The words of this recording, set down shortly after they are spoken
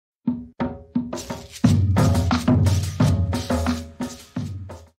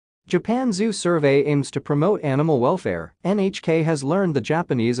Japan Zoo Survey aims to promote animal welfare. NHK has learned the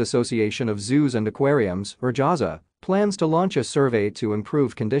Japanese Association of Zoos and Aquariums, or JAZA, plans to launch a survey to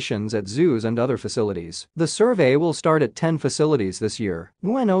improve conditions at zoos and other facilities. The survey will start at 10 facilities this year: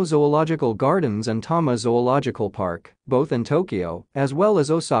 Ueno Zoological Gardens and Tama Zoological Park, both in Tokyo, as well as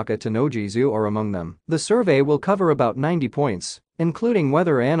Osaka Tennoji Zoo are among them. The survey will cover about 90 points, including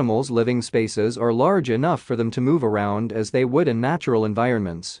whether animals' living spaces are large enough for them to move around as they would in natural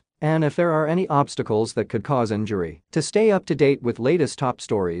environments, and if there are any obstacles that could cause injury. To stay up to date with latest top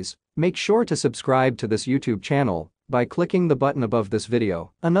stories, make sure to subscribe to this YouTube channel by clicking the button above this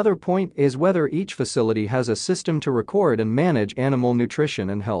video. Another point is whether each facility has a system to record and manage animal nutrition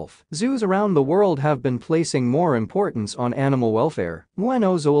and health. Zoos around the world have been placing more importance on animal welfare.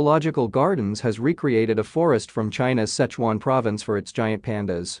 Ueno Zoological Gardens has recreated a forest from China's Sichuan province for its giant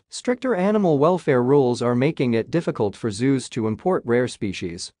pandas. Stricter animal welfare rules are making it difficult for zoos to import rare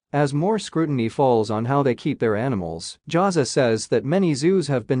species, as more scrutiny falls on how they keep their animals. JAZA says that many zoos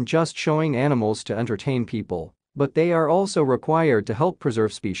have been just showing animals to entertain people, but they are also required to help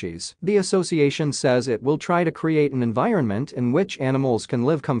preserve species. The association says it will try to create an environment in which animals can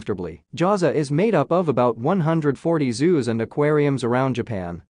live comfortably. JAZA is made up of about 140 zoos and aquariums around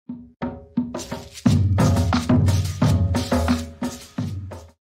Japan.